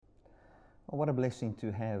Oh, what a blessing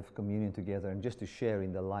to have communion together and just to share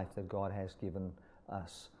in the life that God has given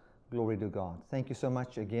us. Glory to God. Thank you so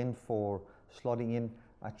much again for slotting in.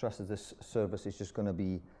 I trust that this service is just going to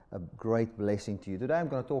be a great blessing to you. Today I'm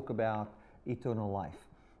going to talk about eternal life.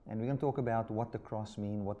 And we're going to talk about what the cross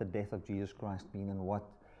means, what the death of Jesus Christ means, and what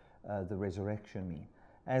the resurrection means.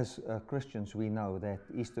 As Christians, we know that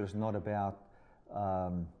Easter is not about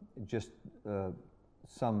just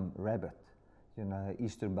some rabbit,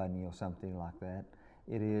 Easter bunny or something like that.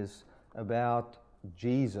 It is about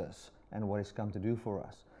Jesus and what He's come to do for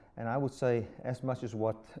us. And I would say, as much as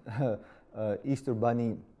what Easter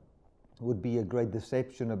bunny would be a great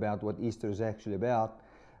deception about what Easter is actually about,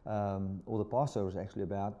 or the Passover is actually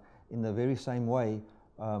about, in the very same way,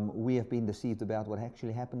 we have been deceived about what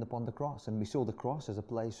actually happened upon the cross. And we saw the cross as a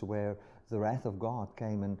place where the wrath of God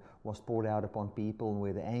came and was poured out upon people, and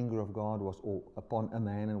where the anger of God was upon a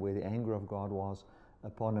man, and where the anger of God was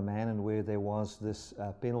upon a man, and where there was this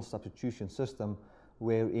penal substitution system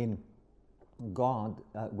wherein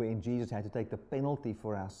wherein Jesus had to take the penalty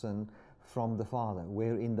for our sin from the Father,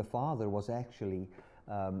 wherein the Father was actually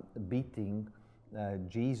beating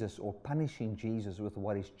Jesus, or punishing Jesus with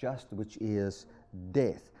what is just, which is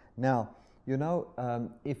death. Now,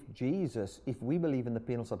 if we believe in the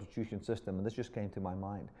penal substitution system, and this just came to my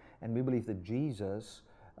mind, and we believe that Jesus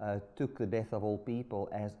took the death of all people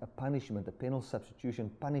as a punishment, a penal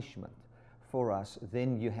substitution punishment for us,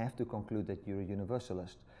 then you have to conclude that you're a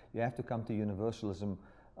universalist. You have to come to universalism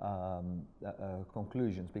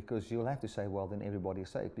conclusions, because you'll have to say, well, then everybody is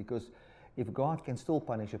saved. Because if God can still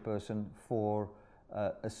punish a person for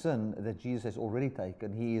a sin that Jesus has already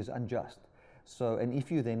taken, He is unjust. So, and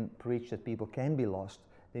if you then preach that people can be lost,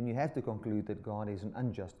 then you have to conclude that God is an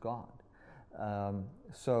unjust God. The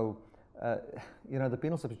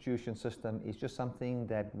penal substitution system is just something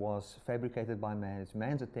that was fabricated by man. It's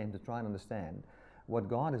man's attempt to try and understand what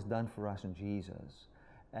God has done for us in Jesus,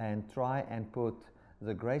 and try and put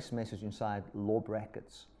the grace message inside law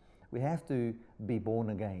brackets. We have to be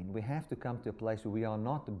born again. We have to come to a place where we are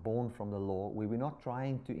not born from the law, where we're not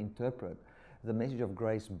trying to interpret the message of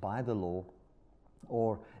grace by the law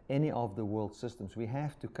or any of the world systems. We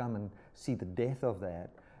have to come and see the death of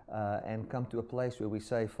that, and come to a place where we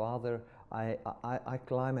say, Father, I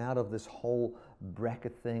climb out of this whole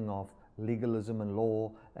bracket thing of legalism and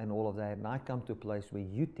law and all of that, and I come to a place where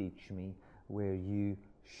you teach me, where you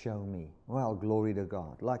show me. Well, glory to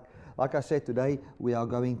God. Like I said, today we are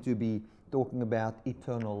going to be talking about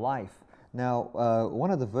eternal life. Now,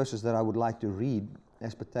 one of the verses that I would like to read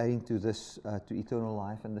as pertaining to this, to eternal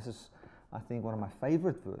life, and this is, I think, one of my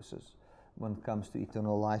favorite verses when it comes to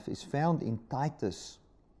eternal life, is found in Titus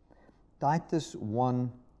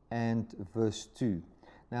 1 and verse 2.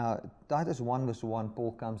 Now, Titus 1 verse 1,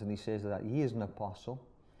 Paul comes and he says that he is an apostle,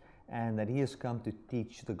 and that he has come to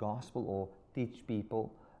teach the gospel, or teach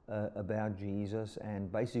people about Jesus, and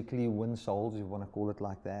basically win souls, if you want to call it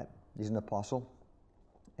like that. He's an apostle.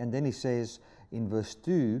 And then he says in verse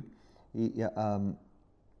 2,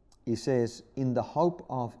 he says, in the hope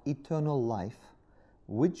of eternal life,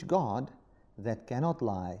 which God, that cannot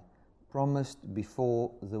lie, promised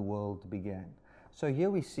before the world began. So here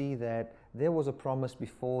we see that there was a promise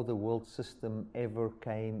before the world system ever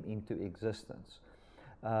came into existence.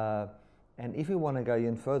 And if you want to go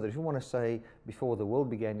in further, if you want to say before the world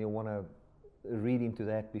began, you want to read into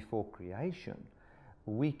that before creation,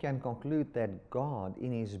 we can conclude that God,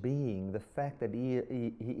 in His being, the fact that He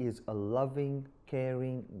is a loving,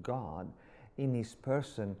 caring God in His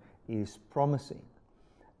person, is promising.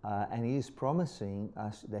 And He is promising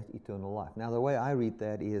us that eternal life. Now, the way I read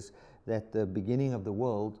that is that the beginning of the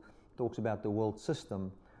world talks about the world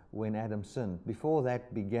system when Adam sinned. Before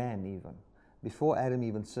that began even, before Adam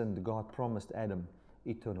even sinned, God promised Adam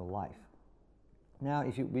eternal life. Now,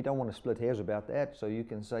 we don't want to split hairs about that, so you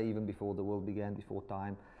can say even before the world began, before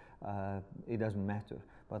time, it doesn't matter.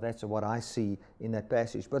 But that's what I see in that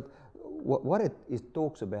passage. But what it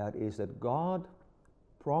talks about is that God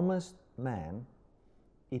promised man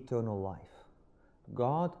eternal life.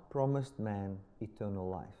 God promised man eternal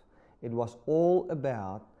life. It was all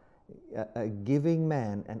about giving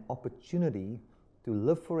man an opportunity to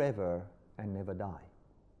live forever and never die.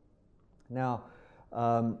 Now,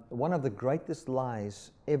 one of the greatest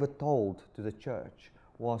lies ever told to the church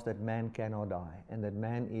was that man cannot die, and that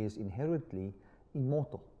man is inherently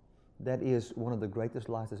immortal. That is one of the greatest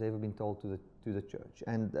lies that's ever been told to the church,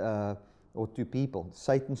 and or to people.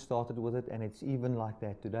 Satan started with it, and it's even like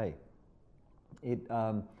that today.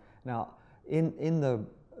 Now, in the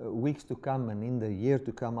weeks to come and in the year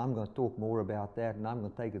to come, I'm going to talk more about that, and I'm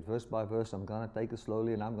going to take it verse by verse. I'm going to take it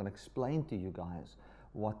slowly, and I'm going to explain to you guys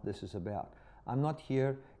what this is about. I'm not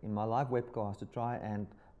here in my live webcast to try and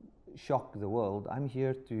shock the world. I'm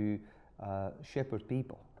here to shepherd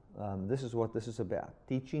people. This is what this is about,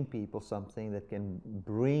 teaching people something that can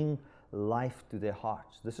bring life to their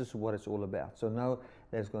hearts. This is what it's all about. So know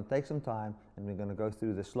that it's going to take some time, and we're going to go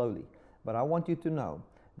through this slowly. But I want you to know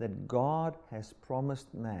that God has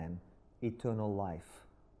promised man eternal life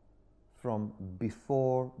from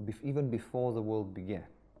even before the world began.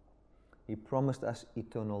 He promised us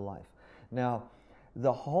eternal life. Now,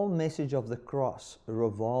 the whole message of the cross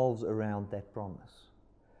revolves around that promise.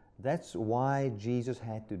 That's why Jesus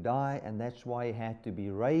had to die, and that's why he had to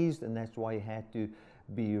be raised, and that's why he had to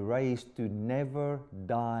be raised to never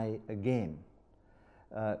die again.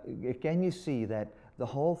 Can you see that the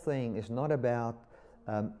whole thing is not about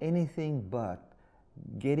anything but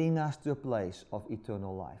getting us to a place of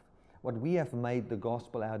eternal life? What we have made the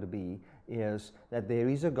gospel out to be is that there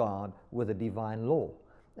is a God with a divine law.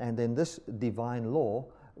 And then this divine law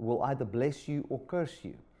will either bless you or curse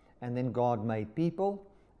you. And then God made people,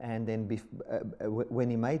 and then when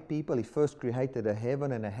he made people, he first created a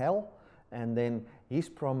heaven and a hell, and then his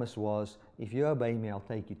promise was, if you obey me, I'll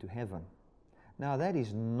take you to heaven. Now that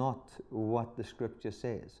is not what the scripture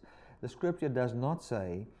says. The scripture does not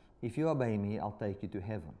say, if you obey me, I'll take you to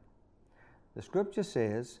heaven. The scripture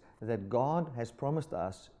says that God has promised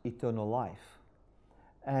us eternal life.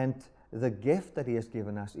 And the gift that he has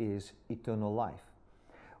given us is eternal life.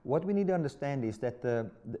 What we need to understand is that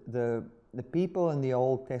the people in the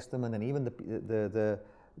Old Testament, and even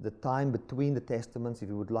the time between the Testaments, if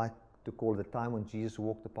you would like to call it the time when Jesus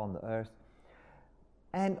walked upon the earth,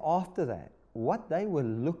 and after that, what they were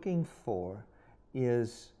looking for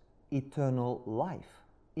is eternal life,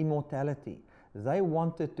 immortality. They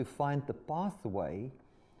wanted to find the pathway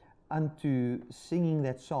unto singing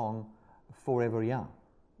that song, Forever Young.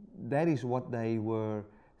 That is what they were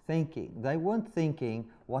thinking. They weren't thinking,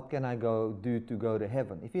 what can I do to go to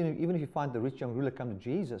heaven? Even if you find the rich young ruler come to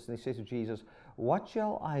Jesus, and he says to Jesus, what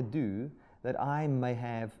shall I do that I may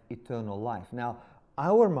have eternal life? Now,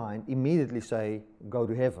 our mind immediately say, go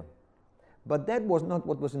to heaven. But that was not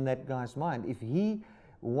what was in that guy's mind. If he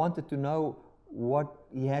wanted to know what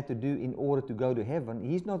he had to do in order to go to heaven,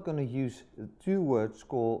 he's not going to use two words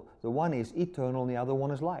called, the one is eternal and the other one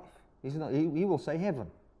is life. He will say heaven.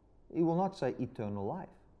 He will not say eternal life.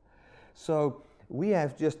 So we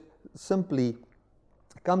have just simply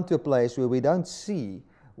come to a place where we don't see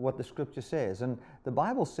what the scripture says. And the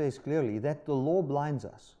Bible says clearly that the law blinds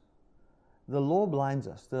us. The law blinds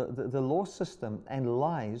us. The law system and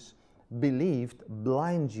lies believed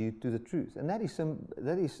blinds you to the truth. And that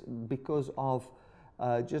is because of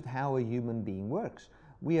just how a human being works.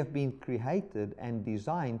 We have been created and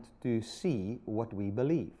designed to see what we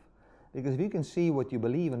believe. Because if you can see what you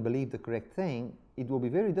believe and believe the correct thing, it will be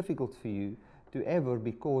very difficult for you to ever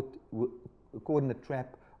be caught in the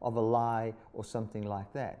trap of a lie or something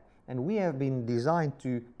like that. And we have been designed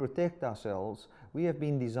to protect ourselves. We have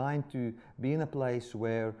been designed to be in a place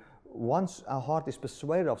where once our heart is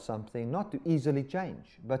persuaded of something, not to easily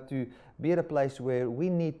change, but to be at a place where we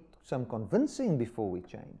need some convincing before we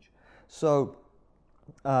change. So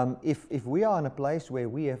if we are in a place where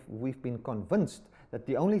we've been convinced that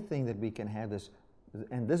the only thing that we can have is,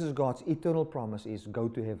 and this is God's eternal promise, is go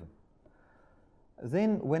to heaven,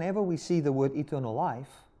 then whenever we see the word eternal life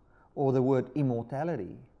or the word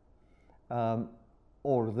immortality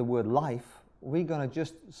or the word life, we're going to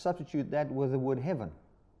just substitute that with the word heaven.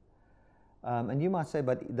 And you might say,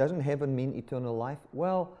 but doesn't heaven mean eternal life?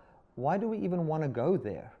 Well, why do we even want to go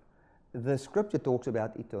there? The scripture talks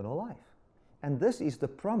about eternal life. And this is the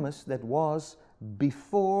promise that was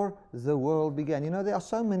before the world began. You know, there are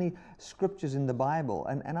so many scriptures in the Bible,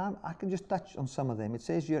 and I can just touch on some of them. It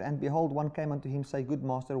says here, and behold, one came unto him, say, Good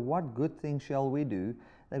Master, what good thing shall we do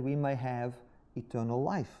that we may have eternal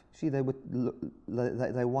life? See, they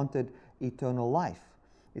wanted eternal life.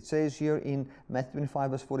 It says here in Matthew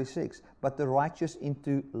 25, verse 46, but the righteous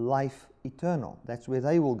into life eternal. That's where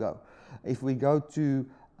they will go. If we go to,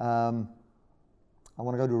 I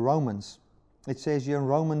want to go to Romans. It says here in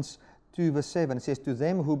Romans 2, verse 7, it says, to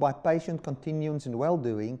them who by patient continuance in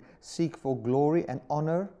well-doing seek for glory and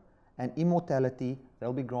honor and immortality,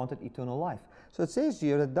 they'll be granted eternal life. So it says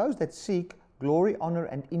here that those that seek glory, honor,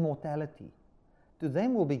 and immortality, to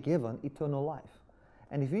them will be given eternal life.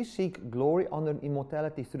 And if you seek glory, honor, and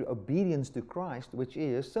immortality through obedience to Christ, which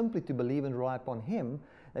is simply to believe and rely upon Him,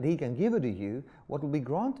 that He can give it to you, what will be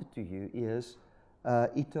granted to you is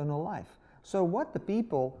eternal life. So what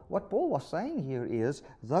Paul was saying here is,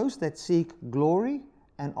 those that seek glory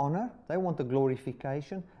and honor, they want the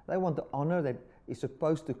glorification, they want the honor that is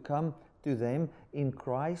supposed to come to them in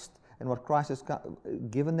Christ and what Christ has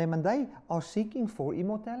given them, and they are seeking for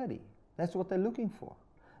immortality. That's what they're looking for.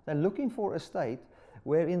 They're looking for a state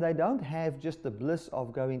wherein they don't have just the bliss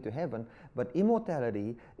of going to heaven, but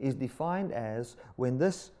immortality is defined as when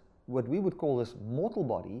this, what we would call this mortal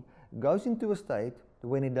body, goes into a state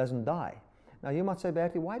when it doesn't die. Now you might say,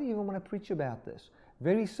 Bertie, why do you even want to preach about this?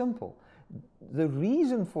 Very simple. The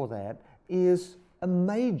reason for that is a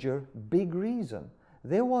major, big reason.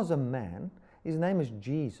 There was a man, his name is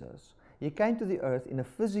Jesus. He came to the earth in a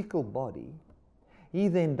physical body. He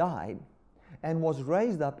then died and was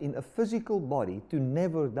raised up in a physical body to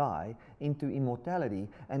never die, into immortality.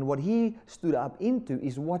 And what he stood up into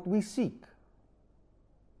is what we seek.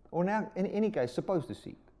 Or now, in any case, supposed to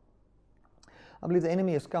seek. I believe the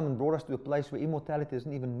enemy has come and brought us to a place where immortality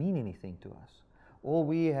doesn't even mean anything to us. All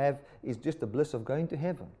we have is just the bliss of going to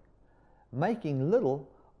heaven, making little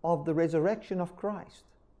of the resurrection of Christ.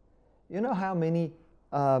 You know how many,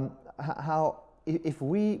 our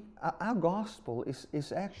gospel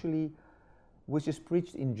is actually, which is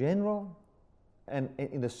preached in general, and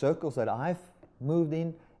in the circles that I've moved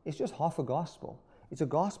in, it's just half a gospel. It's a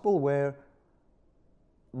gospel where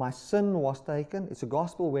my sin was taken. It's a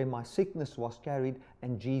gospel where my sickness was carried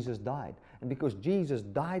and Jesus died. And because Jesus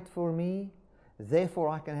died for me, therefore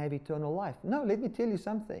I can have eternal life. No, let me tell you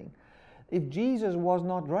something. If Jesus was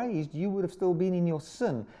not raised, you would have still been in your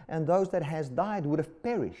sin, and those that has died would have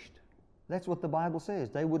perished. That's what the Bible says.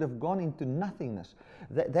 They would have gone into nothingness.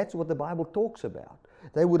 That's what the Bible talks about.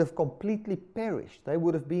 They would have completely perished. They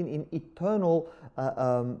would have been in eternal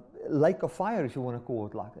lake of fire, if you want to call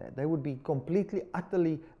it like that. They would be completely,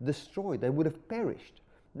 utterly destroyed. They would have perished.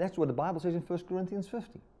 That's what the Bible says in 1 Corinthians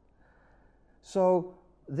 15. So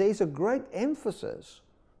there's a great emphasis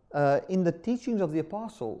in the teachings of the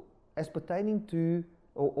apostle as pertaining to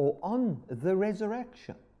or on the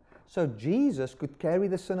resurrection. So Jesus could carry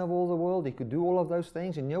the sin of all the world. He could do all of those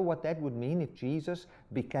things. And you know what that would mean if Jesus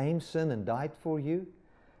became sin and died for you?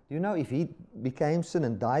 Do you know if he became sin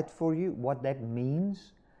and died for you, what that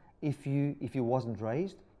means if you wasn't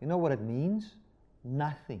raised? You know what it means?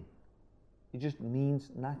 Nothing. It just means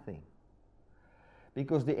nothing.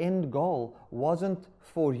 Because the end goal wasn't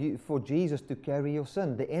for Jesus to carry your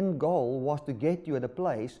sin. The end goal was to get you at a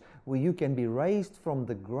place where you can be raised from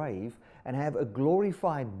the grave and have a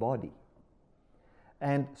glorified body.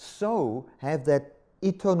 And so have that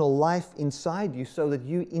eternal life inside you, so that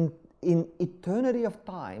you in eternity of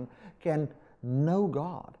time can know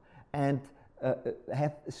God and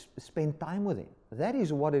spend time with Him. That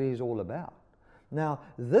is what it is all about. Now,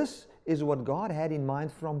 this is what God had in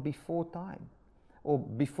mind from before time, or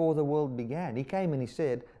before the world began. He came and He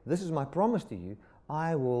said, this is my promise to you,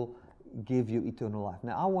 I will give you eternal life.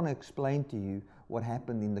 Now I want to explain to you what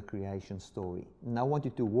happened in the creation story. And I want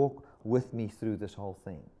you to walk with me through this whole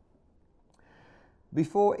thing.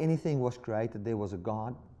 Before anything was created, there was a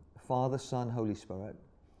God, Father, Son, Holy Spirit.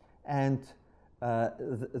 And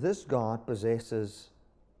this God possesses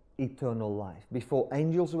eternal life. Before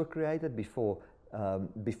angels were created, before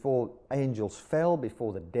angels fell,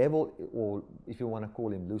 before the devil, or if you want to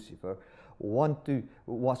call him Lucifer,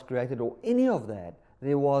 was created, or any of that,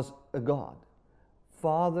 there was a God.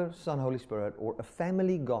 Father, Son, Holy Spirit, or a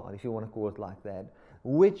family God, if you want to call it like that,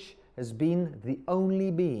 which has been the only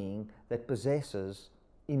being that possesses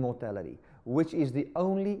immortality, which is the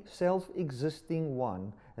only self-existing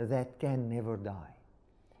one that can never die.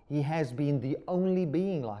 He has been the only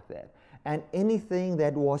being like that. And anything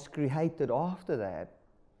that was created after that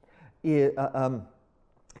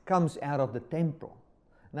comes out of the temporal.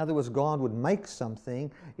 In other words, God would make something,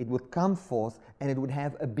 it would come forth, and it would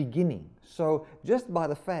have a beginning. So just by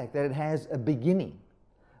the fact that it has a beginning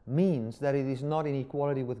means that it is not in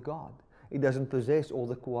equality with God. It doesn't possess all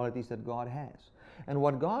the qualities that God has. And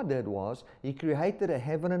what God did was, He created a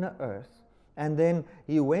heaven and an earth, and then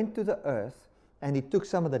He went to the earth, and He took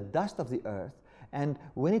some of the dust of the earth, and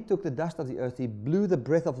when He took the dust of the earth, He blew the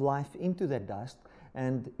breath of life into that dust,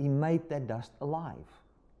 and He made that dust alive.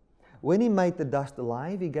 When He made the dust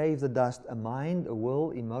alive, He gave the dust a mind, a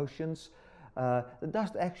will, emotions. The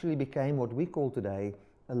dust actually became what we call today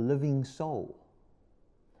a living soul.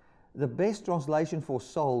 The best translation for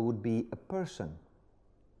soul would be a person.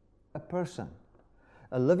 A person.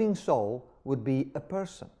 A living soul would be a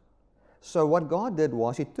person. So what God did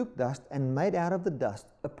was He took dust and made out of the dust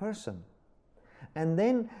a person. And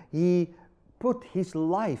then He put His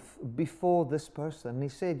life before this person. He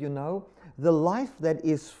said, you know, the life that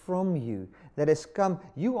is from you, that has come,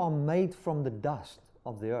 you are made from the dust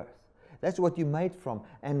of the earth. That's what you're made from.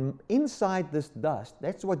 And inside this dust,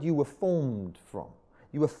 that's what you were formed from.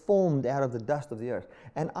 You were formed out of the dust of the earth.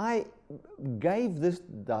 And I gave this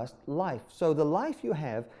dust life. So the life you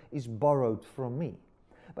have is borrowed from me.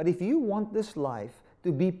 But if you want this life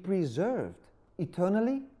to be preserved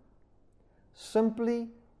eternally, simply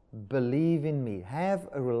believe in me. Have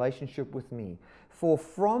a relationship with me. For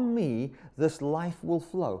from me, this life will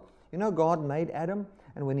flow. You know, God made Adam,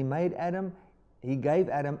 and when He made Adam, He gave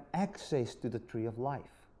Adam access to the tree of life.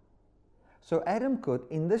 So Adam could,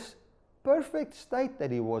 in this perfect state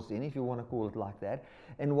that he was in, if you want to call it like that,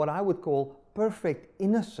 and what I would call perfect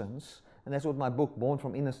innocence, and that's what my book, Born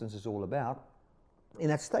from Innocence, is all about. In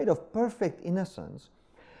that state of perfect innocence,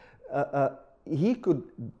 he could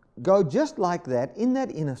go just like that, in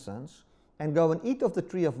that innocence, and go and eat of the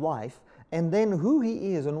tree of life, and then who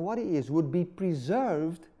he is and what he is would be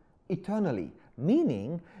preserved eternally,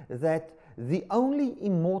 meaning that the only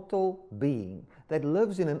immortal being that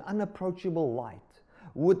lives in an unapproachable light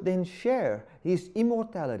would then share his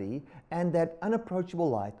immortality and that unapproachable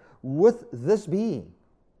light with this being.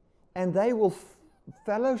 And they will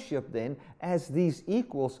fellowship then as these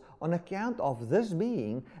equals on account of this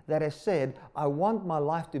being that has said, I want my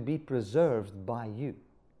life to be preserved by you.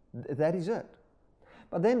 That is it.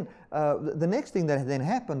 But then the next thing that then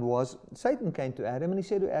happened was Satan came to Adam and he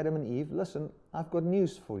said to Adam and Eve, listen, I've got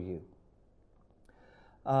news for you.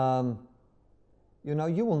 You know,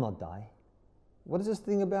 you will not die. What is this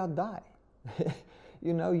thing about die?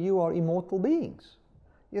 You know, you are immortal beings.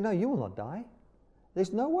 You know, you will not die.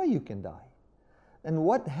 There's no way you can die. And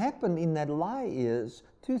what happened in that lie is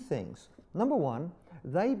two things. Number one,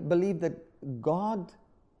 they believed that God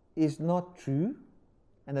is not true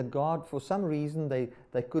and that God, for some reason,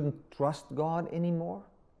 they couldn't trust God anymore.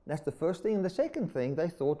 That's the first thing. And the second thing, they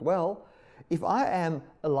thought, well, if I am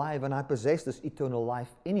alive and I possess this eternal life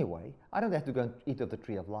anyway, I don't have to go and eat of the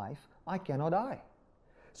tree of life. I cannot die.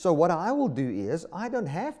 So what I will do is, I don't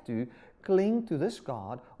have to cling to this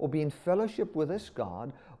God or be in fellowship with this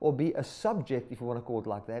God or be a subject, if you want to call it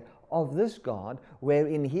like that, of this God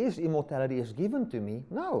wherein His immortality is given to me.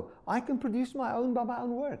 No, I can produce my own by my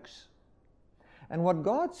own works. And what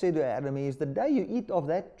God said to Adam is, the day you eat of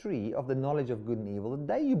that tree of the knowledge of good and evil, the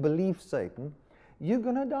day you believe Satan, you're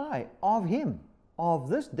going to die of him. Of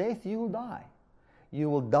this death you will die. You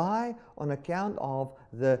will die on account of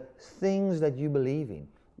the things that you believe in.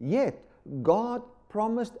 Yet, God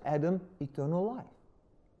promised Adam eternal life.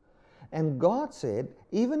 And God said,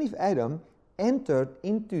 even if Adam entered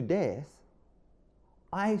into death,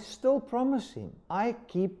 I still promise him. I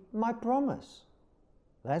keep my promise.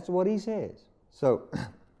 That's what He says. So,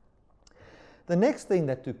 the next thing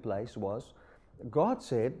that took place was, God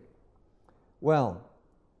said, well,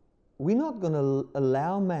 we're not going to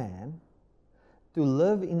allow man to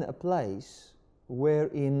live in a place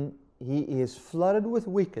wherein he is flooded with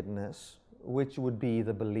wickedness, which would be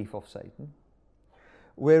the belief of Satan,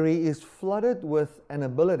 where he is flooded with an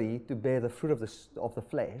ability to bear the fruit of the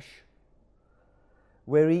flesh,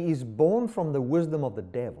 where he is born from the wisdom of the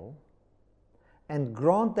devil, and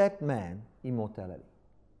grant that man immortality.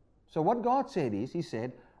 So what God said is, He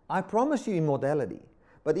said, I promise you immortality.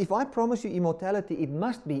 But if I promise you immortality, it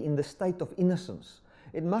must be in the state of innocence.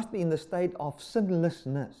 It must be in the state of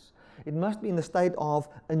sinlessness. It must be in the state of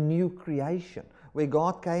a new creation, where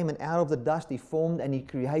God came and out of the dust He formed and He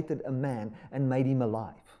created a man and made him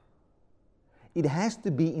alive. It has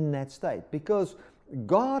to be in that state, because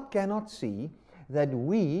God cannot see that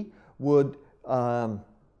we would live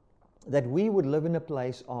in a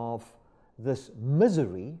place of this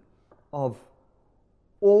misery of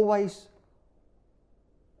always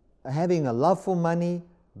having a love for money,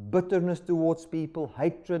 bitterness towards people,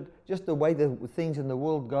 hatred, just the way the things in the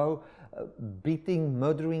world go, beating,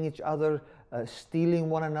 murdering each other, stealing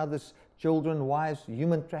one another's children, wives,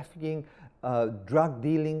 human trafficking, drug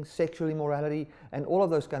dealing, sexual immorality, and all of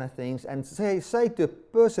those kind of things, and say to a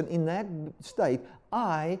person in that state,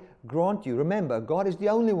 I grant you, remember, God is the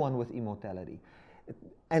only one with immortality,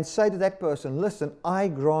 and say to that person, listen, I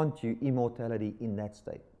grant you immortality in that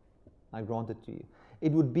state. I grant it to you.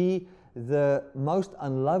 It would be the most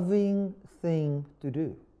unloving thing to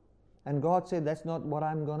do. And God said, that's not what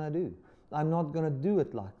I'm going to do. I'm not going to do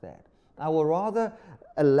it like that. I will rather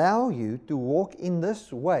allow you to walk in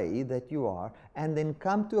this way that you are, and then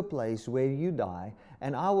come to a place where you die,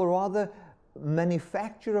 and I will rather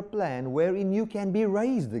manufacture a plan wherein you can be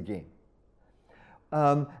raised again.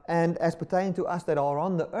 And as pertaining to us that are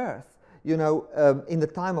on the earth, you know, in the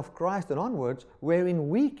time of Christ and onwards, wherein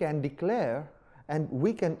we can declare and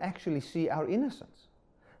we can actually see our innocence.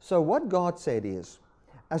 So what God said is,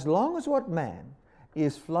 as long as what man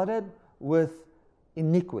is flooded with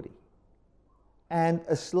iniquity and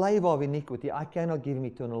a slave of iniquity, I cannot give him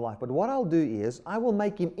eternal life. But what I'll do is, I will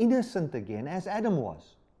make him innocent again, as Adam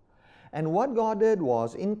was. And what God did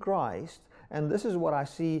was, in Christ, and this is what I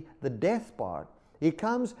see, the death part, He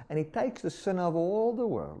comes and He takes the sin of all the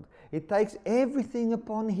world. He takes everything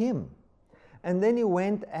upon Him. And then He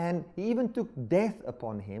went and He even took death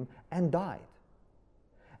upon Him and died.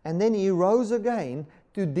 And then He rose again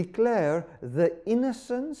to declare the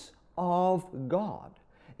innocence of God,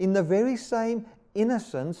 in the very same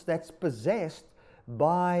innocence that's possessed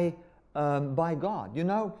by God. You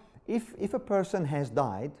know, if a person has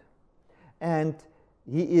died and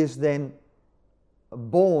he is then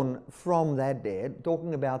born from that dead,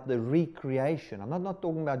 talking about the recreation. I'm not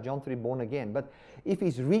talking about John 3, born again, but if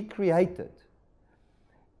he's recreated,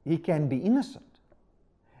 he can be innocent.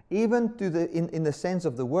 Even to the in the sense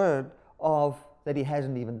of the word of that he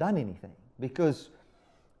hasn't even done anything, because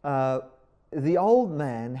the old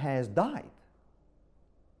man has died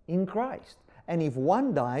in Christ. And if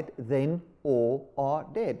one died, then all are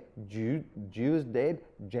dead. Jew is dead,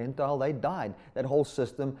 Gentile, they died. That whole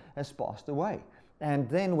system has passed away. And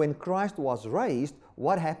then when Christ was raised,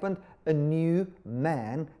 what happened? A new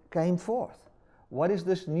man came forth. What is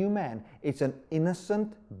this new man? It's an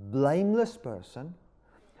innocent, blameless person,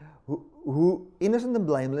 who innocent and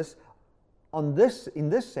blameless in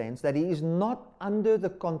this sense, that he is not under the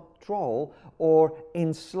control or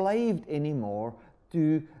enslaved anymore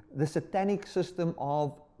to the satanic system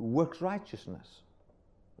of works righteousness.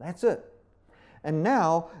 That's it. And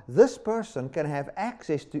now this person can have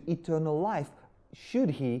access to eternal life should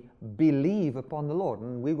he believe upon the Lord.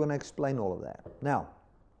 And we're going to explain all of that. Now,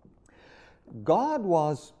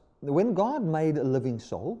 when God made a living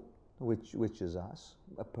soul, which is us,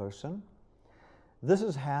 a person, this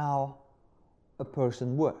is how a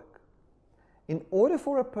person works. In order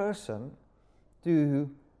for a person to,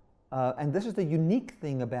 and this is the unique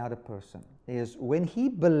thing about a person, is when he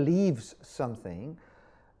believes something,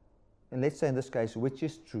 and let's say in this case, which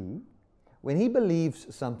is true, when he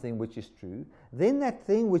believes something which is true, then that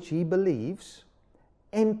thing which he believes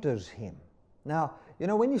enters him. Now, you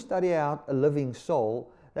know, when you study out a living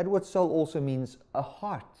soul, that word soul also means a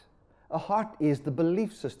heart. A heart is the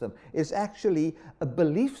belief system. It's actually a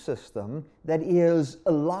belief system that is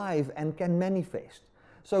alive and can manifest.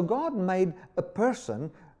 So God made a person,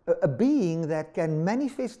 a being that can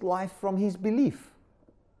manifest life from his belief.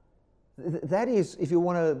 That is, if you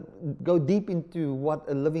want to go deep into what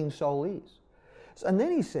a living soul is. And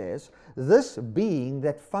then he says, this being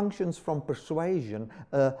that functions from persuasion,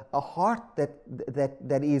 a heart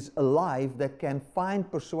that is alive, that can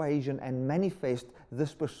find persuasion and manifest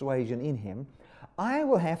this persuasion in him, I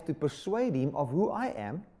will have to persuade him of who I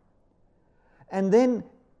am. And then,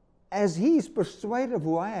 as he is persuaded of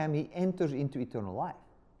who I am, he enters into eternal life.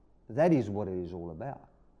 That is what it is all about.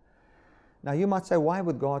 Now you might say, why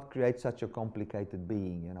would God create such a complicated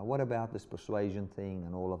being? You know, what about this persuasion thing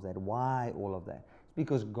and all of that? Why all of that? It's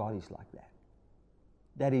because God is like that.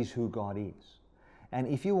 That is who God is. And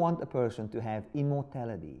if you want a person to have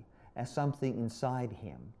immortality as something inside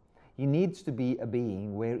him, he needs to be a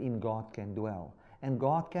being wherein God can dwell. And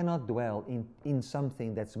God cannot dwell in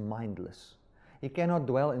something that's mindless. He cannot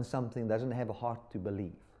dwell in something that doesn't have a heart to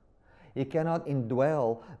believe. He cannot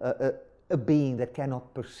indwell a being that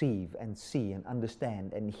cannot perceive and see and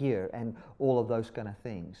understand and hear and all of those kind of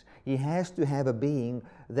things. He has to have a being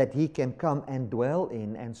that he can come and dwell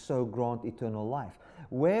in and so grant eternal life.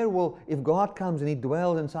 If God comes and he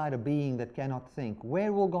dwells inside a being that cannot think,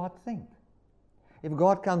 where will God think? If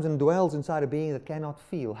God comes and dwells inside a being that cannot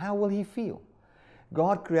feel, how will he feel?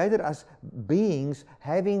 God created us beings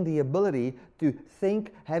having the ability to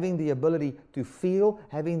think, having the ability to feel,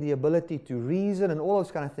 having the ability to reason and all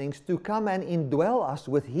those kind of things, to come and indwell us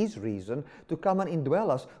with his reason, to come and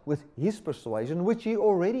indwell us with his persuasion, which he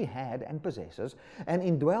already had and possesses, and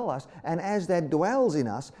indwell us. And as that dwells in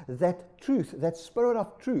us, that truth, that spirit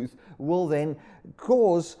of truth, will then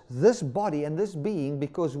cause this body and this being,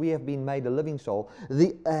 because we have been made a living soul,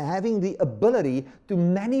 having the ability to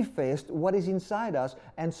manifest what is inside us,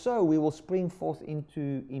 and so we will spring forth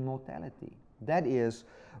into immortality. That is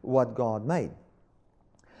what God made.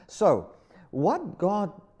 So, what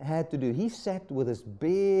God had to do, he sat with this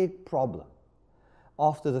big problem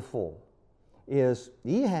after the fall, is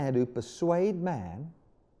he had to persuade man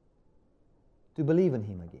to believe in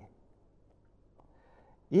him again.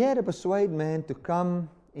 He had to persuade man to come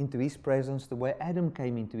into his presence the way Adam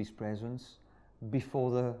came into his presence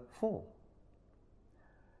before the fall.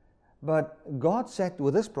 But God sat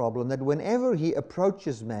with this problem that whenever he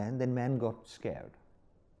approaches man, then man got scared.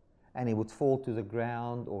 And he would fall to the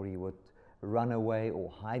ground, or he would run away or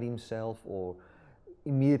hide himself, or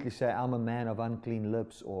immediately say, I'm a man of unclean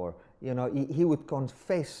lips, or, you know, he would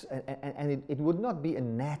confess, and it would not be a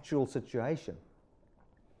natural situation.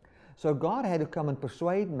 So God had to come and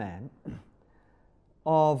persuade man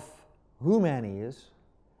of who man is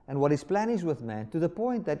and what his plan is with man, to the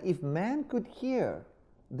point that if man could hear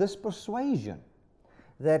this persuasion,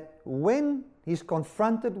 that when he's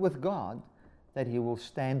confronted with God, that he will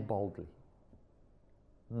stand boldly,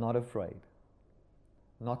 not afraid,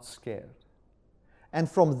 not scared. And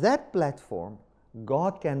from that platform,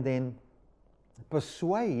 God can then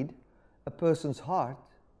persuade a person's heart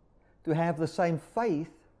to have the same faith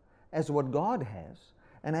as what God has.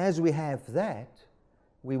 And as we have that,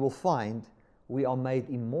 we will find we are made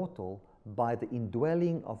immortal by the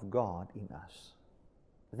indwelling of God in us.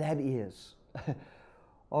 That is,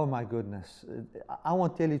 oh my goodness. I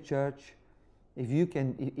want to tell you, church, if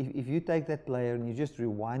you take that player and you just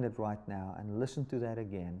rewind it right now and listen to that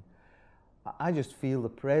again, I just feel the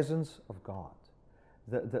presence of God,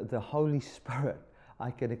 the Holy Spirit.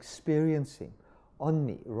 I can experience Him on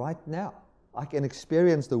me right now. I can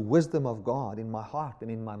experience the wisdom of God in my heart and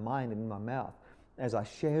in my mind and in my mouth as I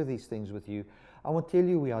share these things with you. I want to tell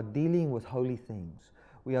you, we are dealing with holy things.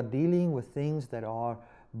 We are dealing with things that are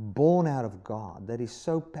born out of God, that is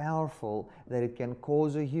so powerful that it can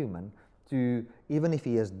cause a human to, even if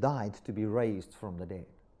he has died, to be raised from the dead.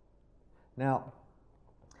 Now,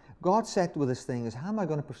 God sat with this thing as, how am I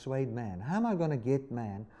going to persuade man? How am I going to get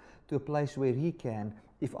man to a place where he can,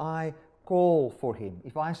 if I call for him,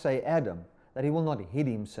 if I say Adam, that he will not hid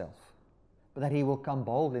himself, but that he will come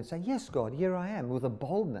boldly and say, yes, God, here I am, with a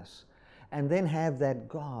boldness, and then have that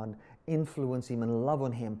God influence him and love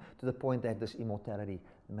on him to the point that this immortality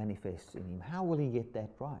manifests in him. How will he get that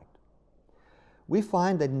right? We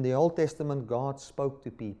find that in the Old Testament, God spoke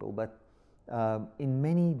to people, but in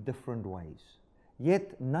many different ways.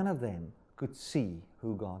 Yet none of them could see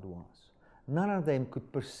who God was. None of them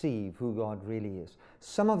could perceive who God really is.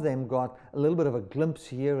 Some of them got a little bit of a glimpse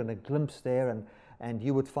here and a glimpse there, and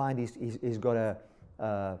you would find he's got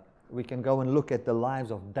we can go and look at the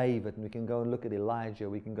lives of David, and we can go and look at Elijah,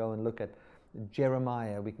 we can go and look at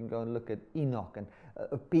Jeremiah, we can go and look at Enoch, and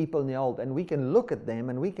people in the Old, and we can look at them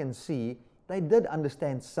and we can see they did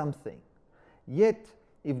understand something. Yet,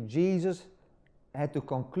 if Jesus had to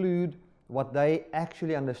conclude what they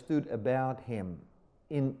actually understood about Him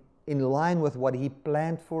in line with what He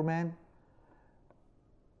planned for man,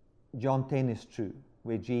 John 10 is true,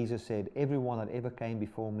 where Jesus said, everyone that ever came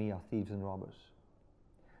before me are thieves and robbers.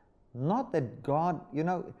 Not that God, you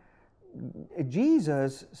know,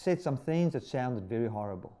 Jesus said some things that sounded very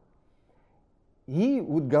horrible. He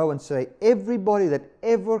would go and say, everybody that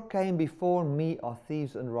ever came before me are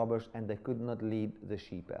thieves and robbers, and they could not lead the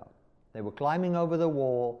sheep out. They were climbing over the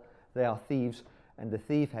wall, they are thieves, and the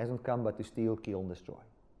thief hasn't come but to steal, kill, and destroy.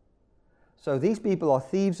 So these people are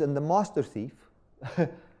thieves, and the master thief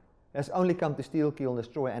has only come to steal, kill, and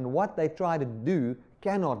destroy, and what they try to do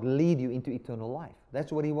cannot lead you into eternal life.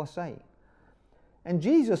 That's what he was saying. And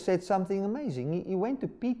Jesus said something amazing. He went to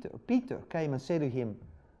Peter. Peter came and said to him,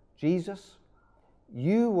 Jesus,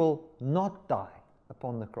 you will not die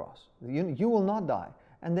upon the cross. You will not die.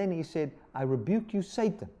 And then he said, I rebuke you,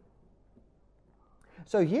 Satan.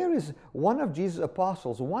 So here is one of Jesus'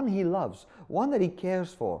 apostles, one he loves, one that he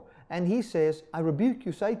cares for. And he says, I rebuke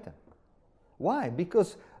you, Satan. Why?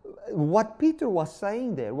 Because what Peter was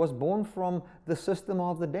saying there was born from the system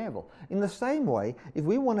of the devil. In the same way, if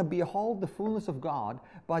we want to behold the fullness of God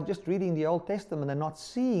by just reading the Old Testament and not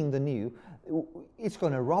seeing the New, it's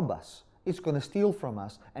going to rob us. It's going to steal from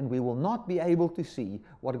us, and we will not be able to see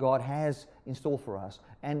what God has in store for us,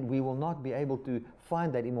 and we will not be able to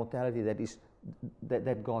find that immortality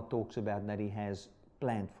that God talks about and that He has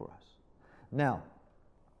planned for us. Now,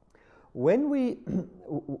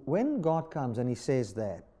 when God comes and He says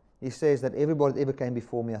that everybody that ever came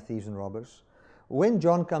before me are thieves and robbers. When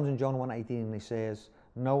John comes in John 1:18 and he says,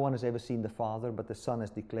 no one has ever seen the Father, but the Son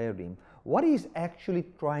has declared Him. What He's actually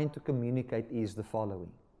trying to communicate is the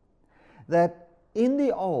following. That in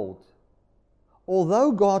the old,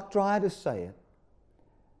 although God tried to say it,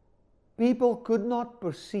 people could not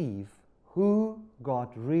perceive who God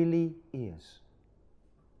really is.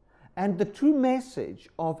 And the true message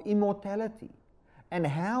of immortality and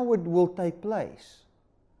how it will take place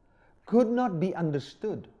could not be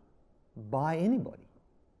understood by anybody.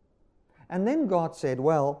 And then God said,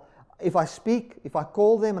 well, if I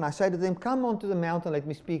call them and I say to them, come onto the mountain, let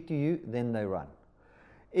me speak to you, then they run.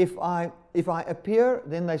 If I appear,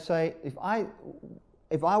 then they say, if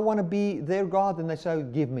I want to be their God, then they say,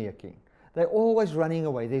 give me a king. They're always running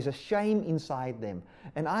away. There's a shame inside them.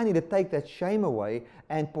 And I need to take that shame away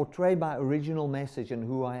and portray my original message and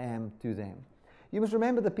who I am to them. You must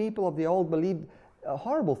remember the people of the old believed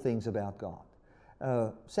horrible things about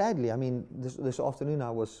God. Sadly, I mean, this afternoon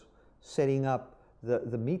I was setting up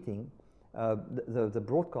the meeting, the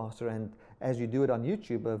broadcaster, and as you do it on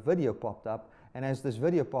YouTube, a video popped up. And as this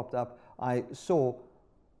video popped up, I saw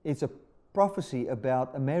it's a prophecy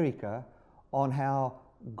about America, on how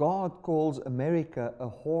God calls America a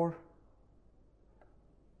whore,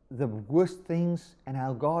 the worst things, and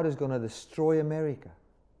how God is going to destroy America.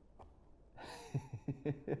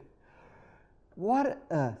 What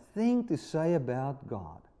a thing to say about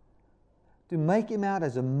God. To make him out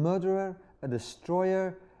as a murderer, a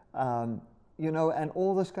destroyer, and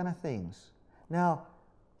all those kind of things. Now,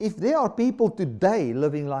 if there are people today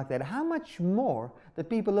living like that, how much more did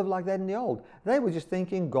people live like that in the old? They were just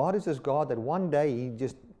thinking God is this God that one day he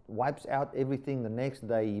just wipes out everything, the next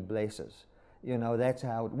day he blesses. That's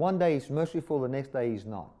how, one day he's merciful, the next day he's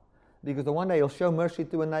not. Because the one day he'll show mercy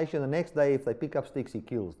to a nation, the next day if they pick up sticks, he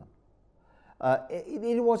kills them.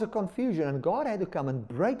 It was a confusion, and God had to come and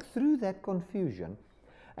break through that confusion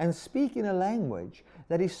and speak in a language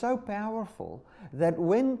that is so powerful that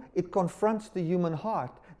when it confronts the human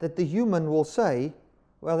heart, that the human will say,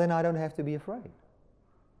 well, then I don't have to be afraid.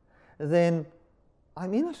 Then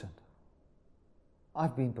I'm innocent.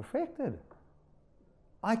 I've been perfected.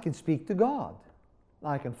 I can speak to God.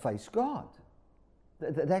 I can face God.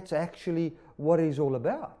 That's actually what it is all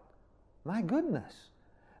about. My goodness,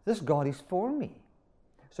 this God is for me.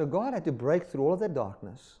 So God had to break through all of that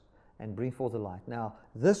darkness and bring forth the light. Now,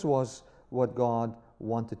 this was what God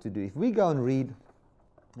wanted to do. If we go and read,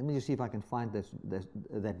 let me just see if I can find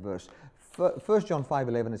that verse. 1 John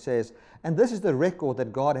 5:11, it says, and this is the record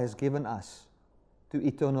that God has given us to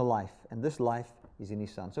eternal life, and this life is in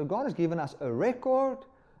His Son. So God has given us a record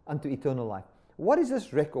unto eternal life. What is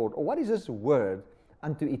this record, or what is this word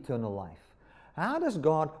unto eternal life? What does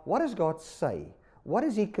God say? What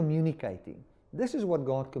is He communicating? This is what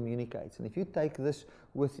God communicates. And if you take this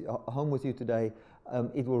home with you today,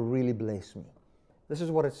 it will really bless me. This is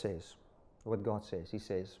what it says, what God says. He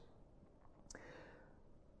says,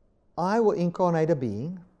 I will incarnate a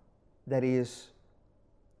being that is,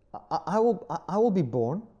 I will be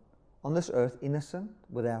born on this earth innocent,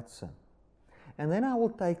 without sin. And then I will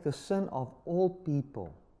take the sin of all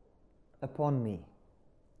people upon me.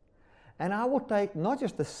 And I will take not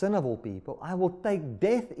just the sin of all people, I will take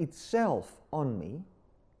death itself on me.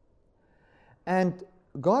 And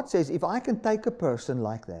God says, if I can take a person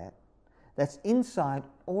like that, that's inside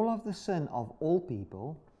all of the sin of all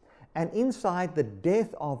people, and inside the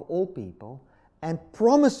death of all people, and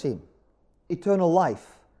promise him eternal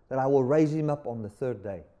life, that I will raise him up on the third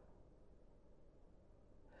day.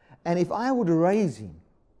 And if I would raise him,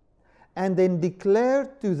 and then declare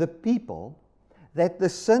to the people that the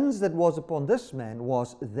sins that was upon this man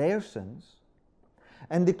was their sins,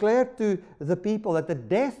 and declare to the people that the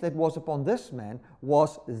death that was upon this man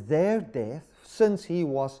was their death, since he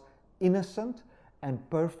was innocent and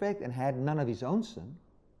perfect and had none of his own sin,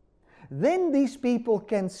 then these people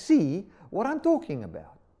can see what I'm talking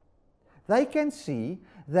about. They can see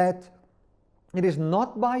that it is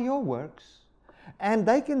not by your works, and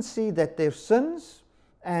they can see that their sins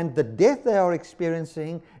and the death they are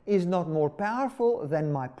experiencing is not more powerful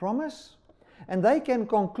than my promise. And they can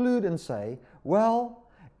conclude and say, well,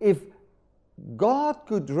 if God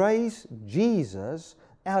could raise Jesus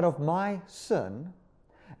out of my sin,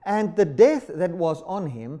 and the death that was on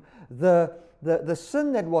him, the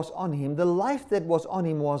sin that was on him, the life that was on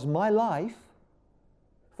him was my life,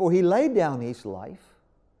 for he laid down his life,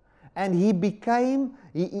 and he became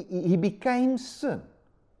sin.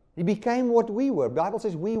 He became what we were. The Bible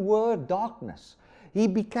says we were darkness. He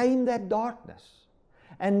became that darkness.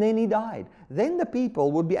 And then he died. Then the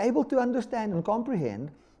people would be able to understand and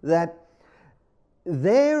comprehend that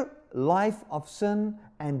their life of sin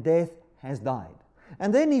and death has died.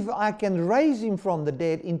 And then if I can raise him from the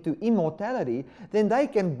dead into immortality, then they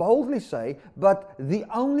can boldly say, but the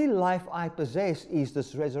only life I possess is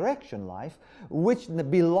this resurrection life, which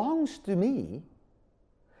belongs to me.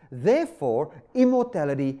 Therefore,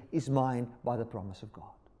 immortality is mine by the promise of God.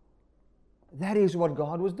 That is what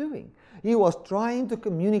God was doing. He was trying to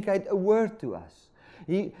communicate a word to us.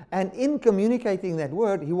 And in communicating that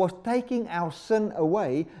word, he was taking our sin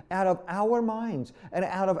away out of our minds and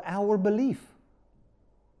out of our belief.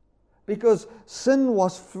 Because sin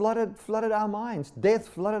was flooded our minds. Death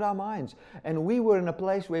flooded our minds. And we were in a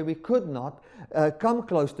place where we could not come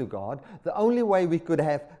close to God. The only way we could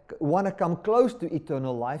want to come close to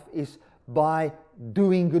eternal life is by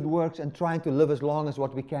doing good works and trying to live as long as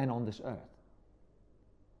what we can on this earth.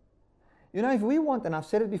 You know, if we want, and I've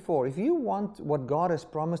said it before, if you want what God has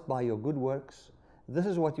promised by your good works, this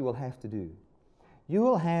is what you will have to do. You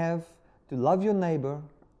will have to love your neighbor,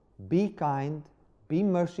 be kind, be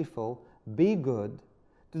merciful, be good,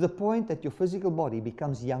 to the point that your physical body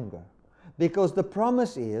becomes younger. Because the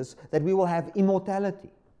promise is that we will have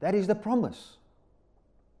immortality. That is the promise.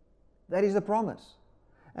 That is the promise.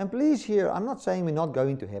 And please hear, I'm not saying we're not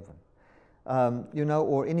going to heaven, you know,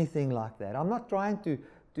 or anything like that. I'm not trying to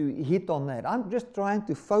hit on that. I'm just trying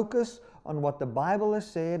to focus on what the Bible has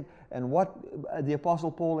said and what the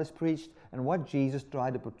Apostle Paul has preached and what Jesus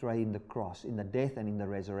tried to portray in the cross, in the death and in the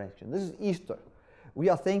resurrection. This is Easter. We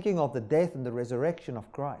are thinking of the death and the resurrection of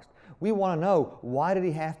Christ. We want to know, why did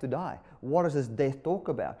He have to die? What does this death talk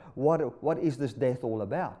about? What is this death all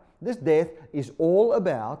about? This death is all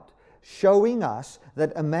about showing us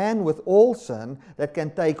that a man with all sin, that can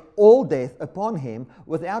take all death upon him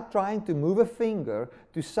without trying to move a finger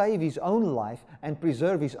to save his own life and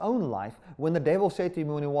preserve his own life, when the devil said to him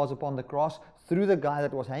when he was upon the cross, through the guy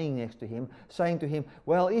that was hanging next to him, saying to him,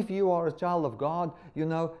 well, if you are a child of God, you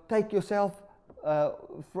know, take yourself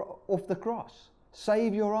off the cross.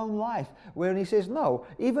 Save your own life. Where He says, no,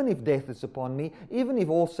 even if death is upon me, even if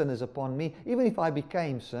all sin is upon me, even if I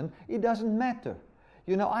became sin, it doesn't matter.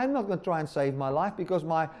 You know, I'm not going to try and save my life, because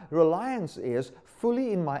my reliance is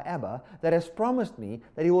fully in my Abba that has promised me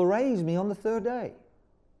that He will raise me on the third day.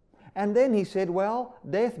 And then He said, well,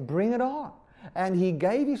 death, bring it on. And He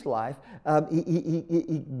gave His life,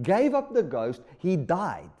 he gave up the ghost, He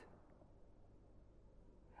died.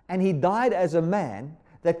 And He died as a man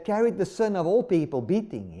that carried the sin of all people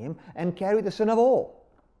beating Him and carried the sin of all.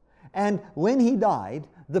 And when He died,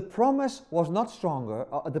 the promise was not stronger,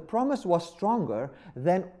 the promise was stronger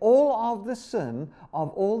than all of the sin of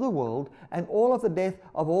all the world and all of the death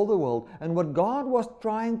of all the world. And what God was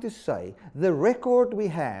trying to say, the record we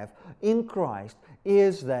have in Christ,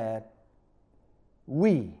 is that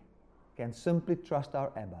we can simply trust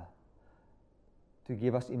our Abba to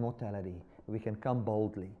give us immortality. We can come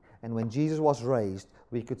boldly. And when Jesus was raised,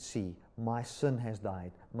 we could see, my sin has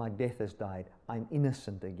died, my death has died, I'm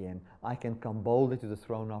innocent again. I can come boldly to the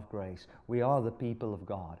throne of grace. We are the people of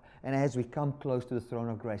God. And as we come close to the throne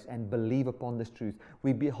of grace and believe upon this truth,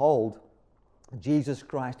 we behold Jesus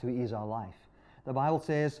Christ, who is our life. The Bible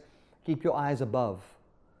says, keep your eyes above,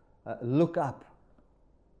 look up.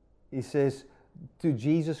 He says, to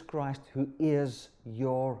Jesus Christ, who is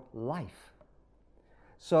your life.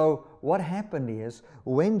 So what happened is,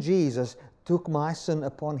 when Jesus took my sin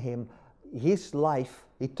upon Him, His life,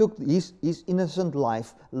 He took his innocent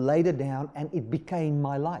life, laid it down, and it became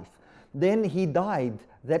my life. Then He died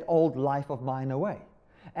that old life of mine away.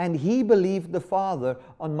 And He believed the Father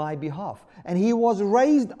on my behalf. And He was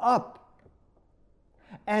raised up.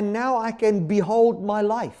 And now I can behold my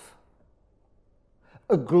life.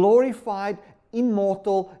 A glorified,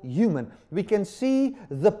 immortal human. We can see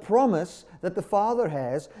the promise that the Father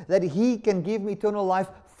has, that He can give me eternal life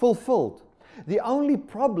fulfilled. The only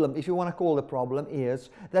problem, if you want to call it a problem, is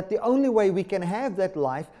that the only way we can have that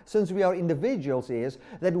life, since we are individuals, is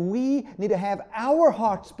that we need to have our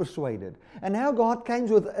hearts persuaded. And now God comes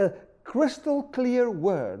with a crystal clear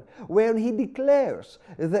word where He declares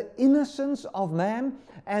the innocence of man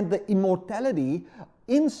and the immortality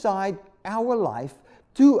inside our life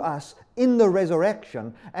to us in the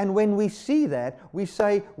resurrection. And when we see that, we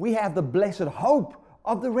say we have the blessed hope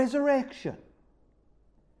of the resurrection.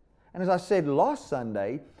 And as I said last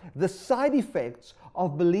Sunday, the side effects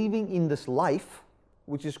of believing in this life,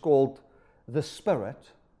 which is called the Spirit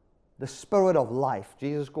of life.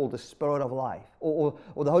 Jesus is called the Spirit of life, or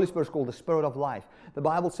the Holy Spirit is called the Spirit of life. The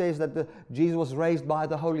Bible says that Jesus was raised by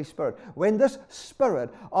the Holy Spirit. When this Spirit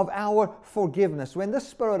of our forgiveness, when this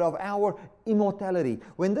Spirit of our immortality,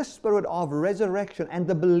 when this Spirit of resurrection and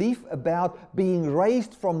the belief about being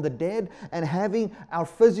raised from the dead and having our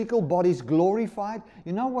physical bodies glorified,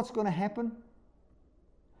 you know what's going to happen?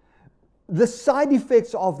 The side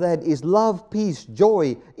effects of that is love, peace,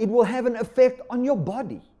 joy. It will have an effect on your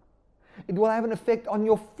body. It will have an effect on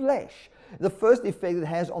your flesh. The first effect it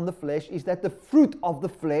has on the flesh is that the fruit of the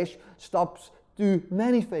flesh stops to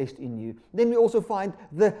manifest in you. Then we also find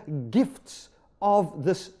the gifts of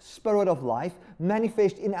this Spirit of life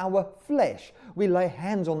manifest in our flesh. We lay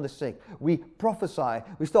hands on the sick. We prophesy.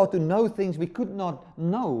 We start to know things we could not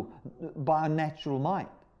know by our natural mind.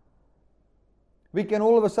 We can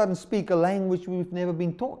all of a sudden speak a language we've never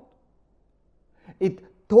been taught. It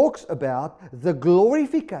talks about the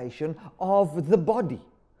glorification of the body.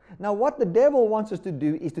 Now, what the devil wants us to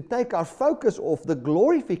do is to take our focus off the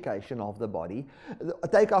glorification of the body,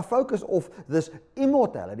 take our focus off this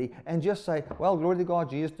immortality, and just say, well, glory to God,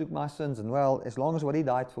 Jesus took my sins, and well, as long as what He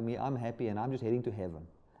died for me, I'm happy, and I'm just heading to heaven.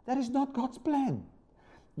 That is not God's plan.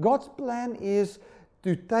 God's plan is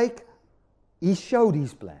to take, He showed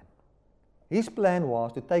His plan. His plan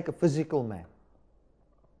was to take a physical man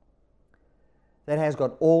that has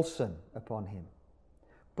got all sin upon him,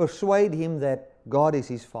 persuade him that God is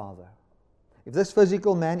his Father. If this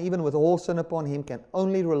physical man, even with all sin upon him, can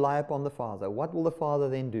only rely upon the Father, what will the Father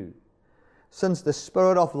then do? Since the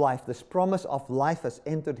Spirit of life, this promise of life has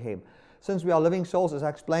entered him, since we are living souls, as I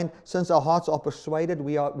explained, since our hearts are persuaded,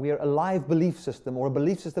 we are a live belief system, or a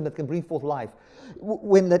belief system that can bring forth life.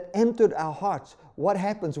 When that entered our hearts, what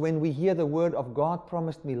happens when we hear the word of God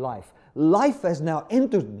promised me life? Life has now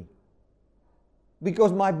entered me,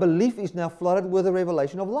 because my belief is now flooded with the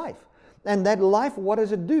revelation of life. And that life, what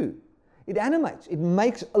does it do? It animates, it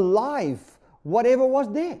makes alive whatever was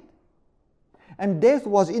dead. And death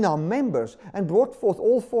was in our members and brought forth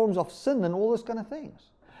all forms of sin and all those kind of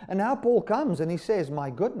things. And now Paul comes and he says,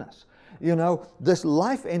 my goodness, this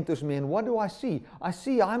life enters me, and what do I see? I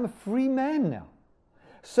see I'm a free man now.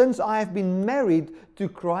 Since I have been married to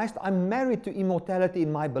Christ, I'm married to immortality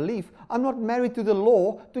in my belief. I'm not married to the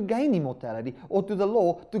law to gain immortality, or to the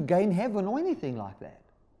law to gain heaven, or anything like that.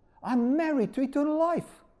 I'm married to eternal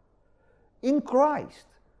life in Christ.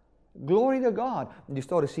 Glory to God. And you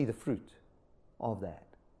start to see the fruit of that.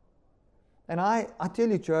 And I tell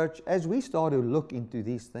you, church, as we start to look into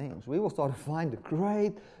these things, we will start to find a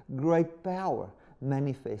great, great power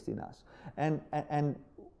manifest in us. And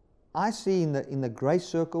I see in the grace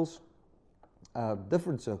circles,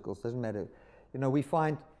 different circles, doesn't matter. We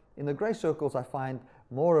find, in the grace circles, I find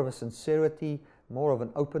more of a sincerity, more of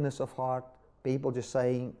an openness of heart, people just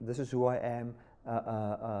saying, this is who I am,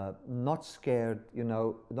 not scared,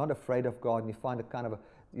 not afraid of God, and you find a kind of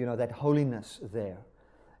that holiness there.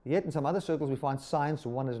 Yet in some other circles we find signs,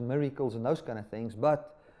 wonders, and miracles and those kind of things,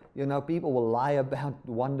 but people will lie about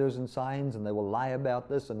wonders and signs, and they will lie about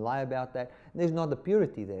this and lie about that. And there's not the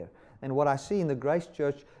purity there. And what I see in the Grace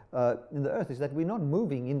Church in the earth is that we're not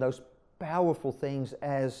moving in those powerful things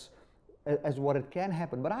as what it can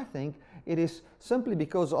happen. But I think it is simply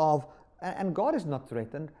because of, and God is not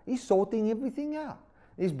threatened, He's sorting everything out.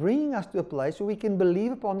 He's bringing us to a place where we can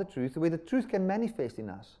believe upon the truth, where the truth can manifest in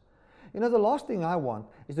us. The last thing I want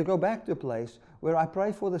is to go back to a place where I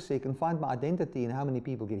pray for the sick and find my identity in how many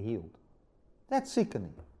people get healed. That's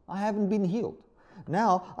sickening. I haven't been healed.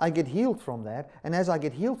 Now I get healed from that, and as I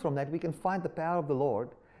get healed from that, we can find the power of the Lord,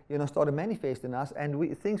 start to manifest in us,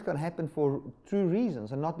 and things can happen for true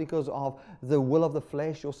reasons and not because of the will of the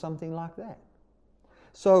flesh or something like that.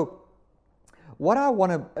 So, what I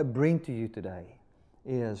want to bring to you today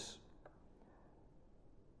is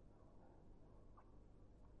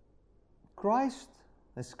Christ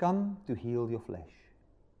has come to heal your flesh.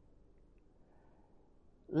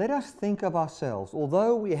 Let us think of ourselves,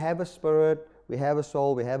 although we have a spirit, we have a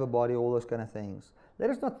soul, we have a body, all those kind of things. Let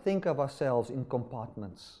us not think of ourselves in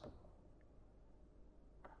compartments.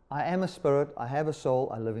 I am a spirit, I have a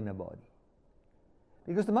soul, I live in a body.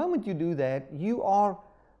 Because the moment you do that, you are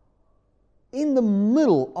in the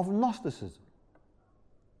middle of Gnosticism,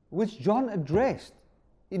 which John addressed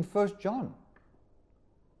in 1 John.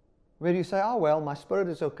 Where you say, oh well, my spirit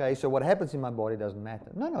is okay, so what happens in my body doesn't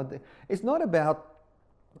matter. No, it's not about,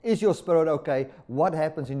 is your spirit okay, what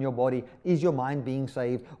happens in your body, is your mind being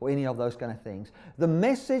saved, or any of those kind of things. The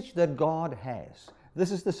message that God has,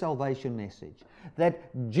 this is the salvation message, that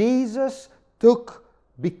Jesus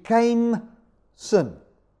became sin.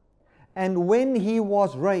 And when He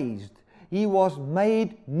was raised, He was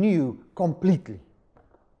made new completely.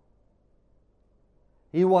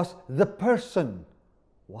 The person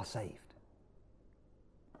was saved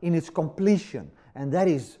in its completion, and that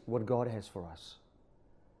is what God has for us.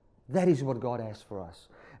 That is what God has for us.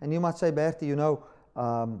 And you might say, Bertie,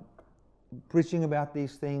 preaching about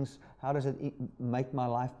these things, how does it make my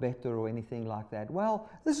life better or anything like that? Well,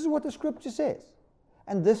 this is what the Scripture says,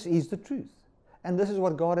 and this is the truth, and this is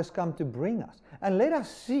what God has come to bring us. And let us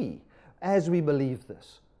see, as we believe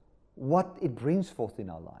this, what it brings forth in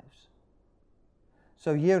our lives.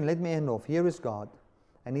 So here, let me end off. Here is God.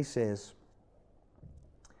 And He says,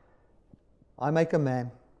 I make a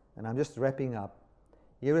man, and I'm just wrapping up.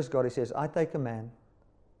 Here is God. He says, I take a man,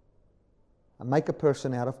 I make a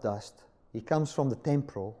person out of dust. He comes from the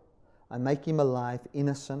temporal. I make him alive,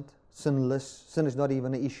 innocent, sinless. Sin is not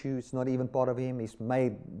even an issue. It's not even part of him. He's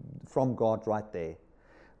made from God right there.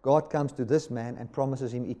 God comes to this man and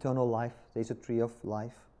promises him eternal life. There's a tree of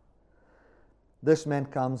life. this man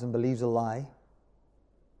comes and believes a lie.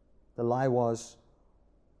 The lie was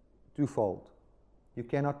twofold. You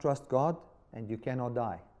cannot trust God and you cannot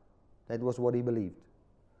die. That was what he believed.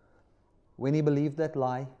 When he believed that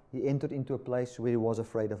lie, he entered into a place where he was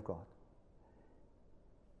afraid of God.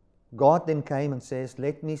 God then came and says,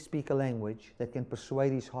 let me speak a language that can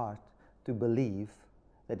persuade his heart to believe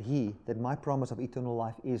that my promise of eternal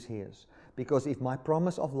life is his. Because if my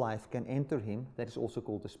promise of life can enter him, that is also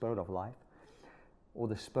called the spirit of life, or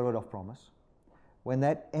the spirit of promise. When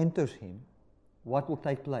that enters him, what will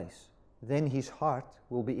take place? Then his heart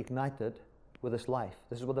will be ignited with this life.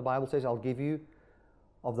 This is what the Bible says, I'll give you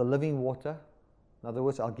of the living water. In other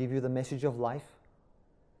words, I'll give you the message of life.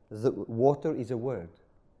 The water is a word.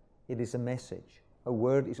 It is a message. A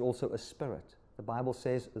word is also a spirit. The Bible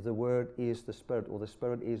says the word is the spirit, or the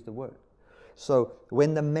spirit is the word. So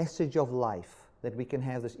when the message of life, that we can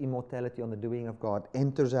have this immortality on the doing of God,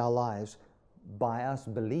 enters our lives by us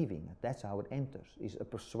believing it, that's how it enters, is a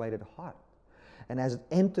persuaded heart. And as it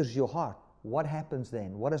enters your heart, what happens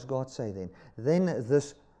then? What does God say then? Then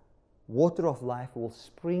this water of life will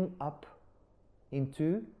spring up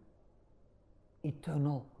into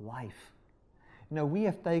eternal life. You know, we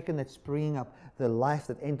have taken that springing up, the life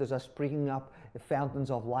that enters us, springing up, the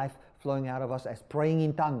fountains of life flowing out of us as praying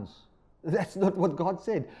in tongues. That's not what God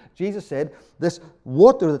said. Jesus said, this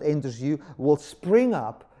water that enters you will spring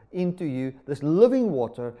up into you, this living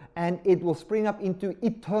water, and it will spring up into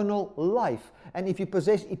eternal life. And if you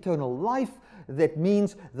possess eternal life, that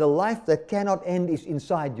means the life that cannot end is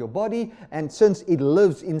inside your body, and since it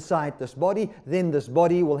lives inside this body, then this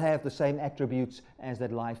body will have the same attributes as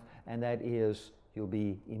that life, and that is, you'll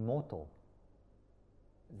be immortal.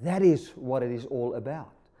 That is what it is all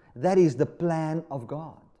about. That is the plan of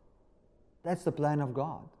God. That's the plan of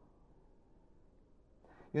God.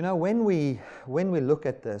 You know, when we look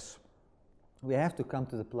at this, we have to come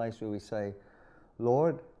to the place where we say,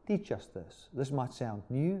 Lord, teach us this. This might sound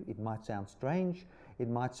new, it might sound strange, it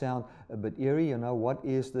might sound a bit eerie. You know, what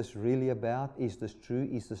is this really about? Is this true?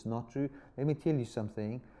 Is this not true? Let me tell you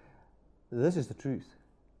something. This is the truth.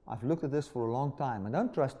 I've looked at this for a long time, and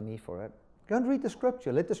don't trust me for it. Go and read the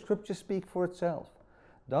scripture. Let the scripture speak for itself.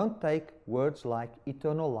 Don't take words like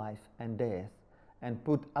eternal life and death and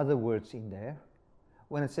put other words in there.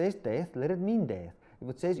 When it says death, let it mean death. If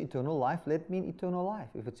it says eternal life, let it mean eternal life.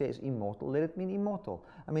 If it says immortal, let it mean immortal.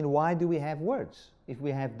 I mean, why do we have words if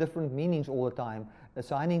we have different meanings all the time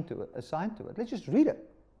assigned to it? Let's just read it.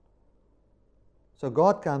 So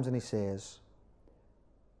God comes and he says,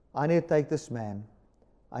 I need to take this man.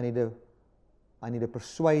 I need to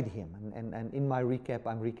persuade him. And in my recap,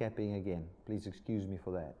 I'm recapping again. Please excuse me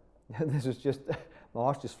for that. This is just, my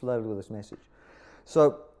heart's just flooded with this message.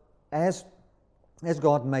 So as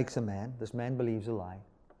God makes a man, this man believes a lie.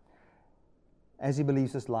 As he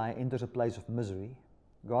believes this lie, enters a place of misery.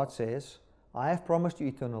 God says, I have promised you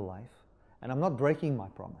eternal life, and I'm not breaking my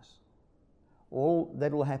promise. All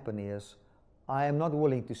that will happen is, I am not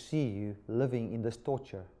willing to see you living in this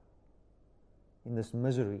torture, in this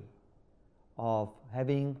misery of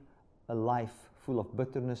having a life full of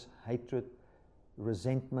bitterness, hatred,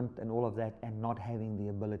 resentment, and all of that, and not having the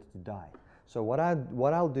ability to die. So what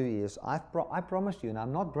I'll do is, I promised you, and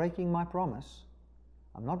I'm not breaking my promise.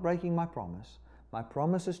 I'm not breaking my promise. My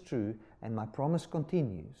promise is true, and my promise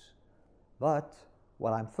continues. But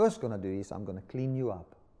what I'm first going to do is, I'm going to clean you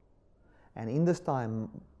up. And in this time,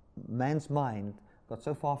 man's mind got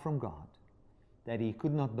so far from God that he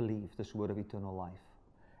could not believe this word of eternal life.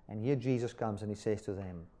 And here Jesus comes and he says to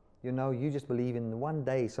them, you know, you just believe in one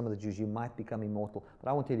day, some of the Jews, you might become immortal. But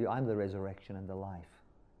I want to tell you, I'm the resurrection and the life.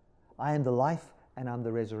 I am the life and I'm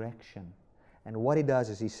the resurrection. And what he does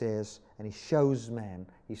is he says, and he shows man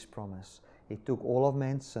his promise. He took all of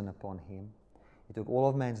man's sin upon him. He took all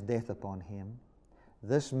of man's death upon him.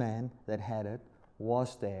 This man that had it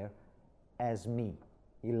was there as me.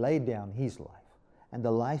 He laid down his life. And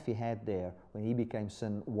the life he had there when he became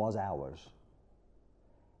sin was ours.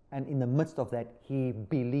 And in the midst of that, he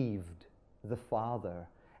believed the Father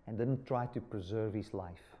and didn't try to preserve his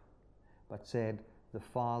life, but said, the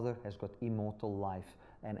Father has got immortal life,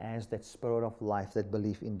 and as that spirit of life, that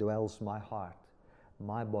belief indwells my heart,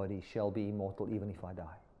 my body shall be immortal even if I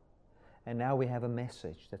die. And now we have a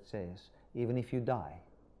message that says, even if you die,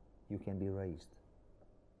 you can be raised.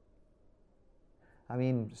 I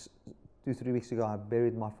mean, 2-3 weeks ago, I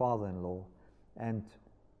buried my father-in-law, and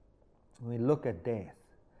when we look at death,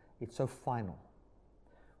 it's so final.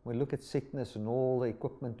 When we look at sickness and all the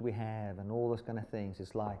equipment we have and all those kind of things,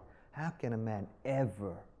 it's like, how can a man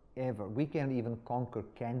ever, we can't even conquer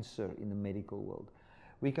cancer in the medical world.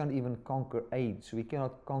 We can't even conquer AIDS. We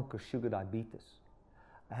cannot conquer sugar diabetes.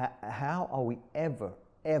 How are we ever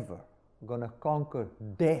going to conquer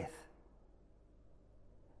death?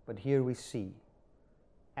 But here we see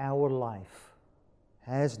our life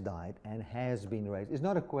has died and has been raised. It's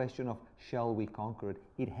not a question of shall we conquer it.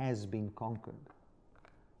 It has been conquered.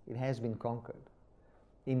 It has been conquered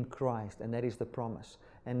in Christ, and that is the promise.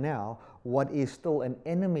 And now, what is still an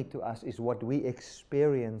enemy to us is what we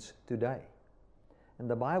experience today. And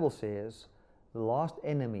the Bible says the last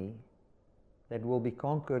enemy that will be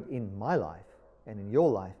conquered in my life and in your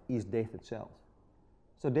life is death itself.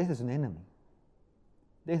 So death is an enemy.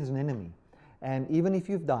 Death is an enemy. And even if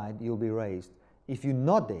you've died, you'll be raised. If you're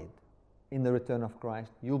not dead in the return of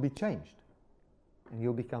Christ, you'll be changed and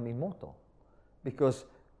you'll become immortal. Because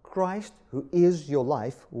Christ, who is your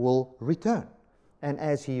life, will return. And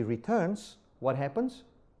as He returns, what happens?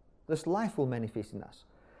 This life will manifest in us.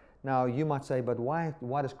 Now, you might say, but why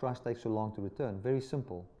does Christ take so long to return? Very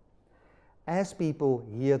simple. As people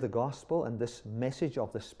hear the gospel and this message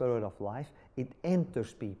of the Spirit of life, it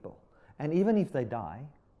enters people. And even if they die,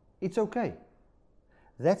 it's okay.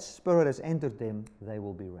 That Spirit has entered them, they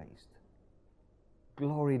will be raised.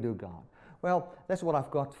 Glory to God. Well, that's what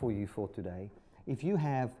I've got for you for today. If you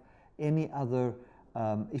have any other,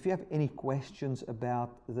 if you have any questions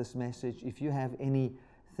about this message, if you have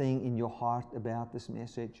anything in your heart about this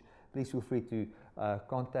message, please feel free to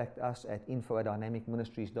contact us at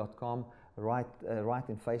info@dynamicministries.com. Write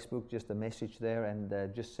in Facebook just a message there and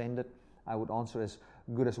just send it. I would answer as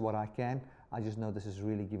good as what I can. I just know this has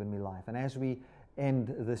really given me life. And as we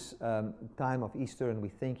end this time of Easter and we're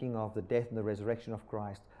thinking of the death and the resurrection of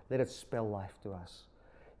Christ, let it spell life to us.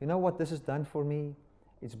 You know what this has done for me?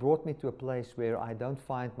 It's brought me to a place where I don't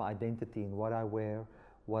find my identity in what I wear,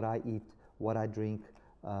 what I eat, what I drink.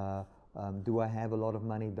 Do I have a lot of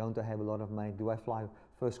money? Don't I have a lot of money? Do I fly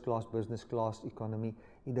first class, business class, economy?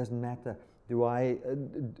 It doesn't matter. Do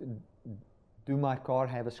my car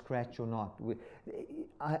have a scratch or not?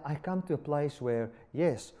 I come to a place where,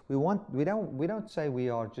 yes, we don't say we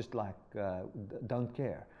are just like don't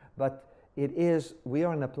care, but we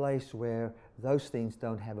are in a place where those things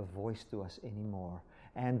don't have a voice to us anymore,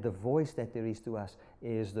 and the voice that there is to us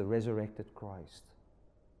is the resurrected Christ.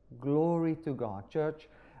 Glory to God, church.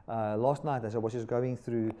 Last night, as I was just going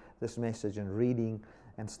through this message and reading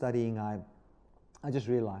and studying, I just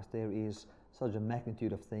realized there is such a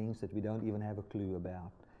magnitude of things that we don't even have a clue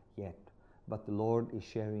about yet. But the Lord is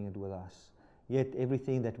sharing it with us. Yet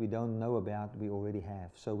everything that we don't know about, we already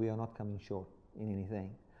have. So we are not coming short in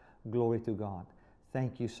anything. Glory to God.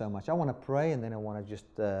 Thank you so much. I want to pray, and then I want to just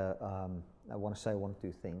I want to say one or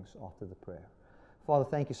two things after the prayer. Father,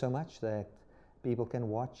 thank you so much that people can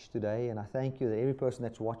watch today, and I thank you that every person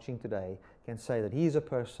that's watching today can say that he is a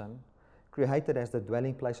person created as the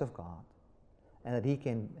dwelling place of God, and that he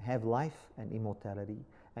can have life and immortality,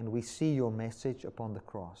 and we see your message upon the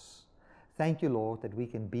cross. Thank you, Lord, that we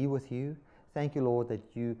can be with you. Thank you, Lord, that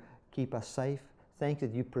you keep us safe. Thank you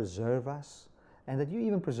that you preserve us, and that you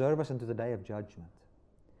even preserve us into the day of judgment.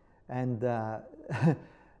 And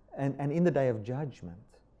and in the day of judgment,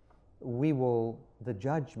 your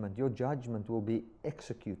judgment will be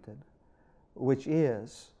executed, which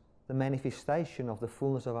is the manifestation of the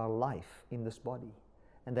fullness of our life in this body.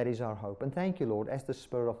 And that is our hope. And thank you, Lord, as the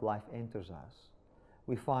Spirit of life enters us,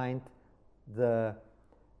 we find the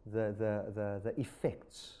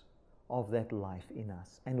effects of that life in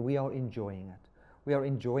us. And we are enjoying it. We are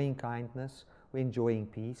enjoying kindness. We're enjoying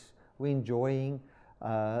peace. We're enjoying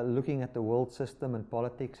looking at the world system and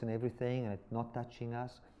politics and everything, and it's not touching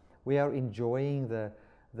us. We are enjoying the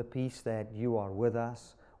peace that you are with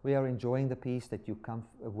us. We are enjoying the peace that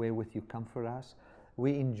wherewith you comfort us.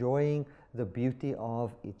 We're enjoying the beauty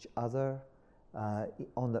of each other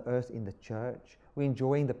on the earth in the church. We're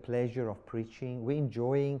enjoying the pleasure of preaching. We're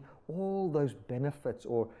enjoying all those benefits,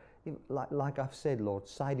 or like I've said, Lord,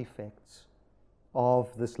 side effects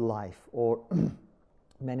of this life, or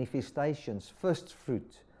manifestations, first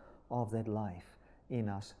fruit of that life in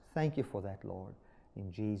us. Thank you for that, Lord.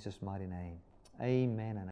 In Jesus' mighty name, amen.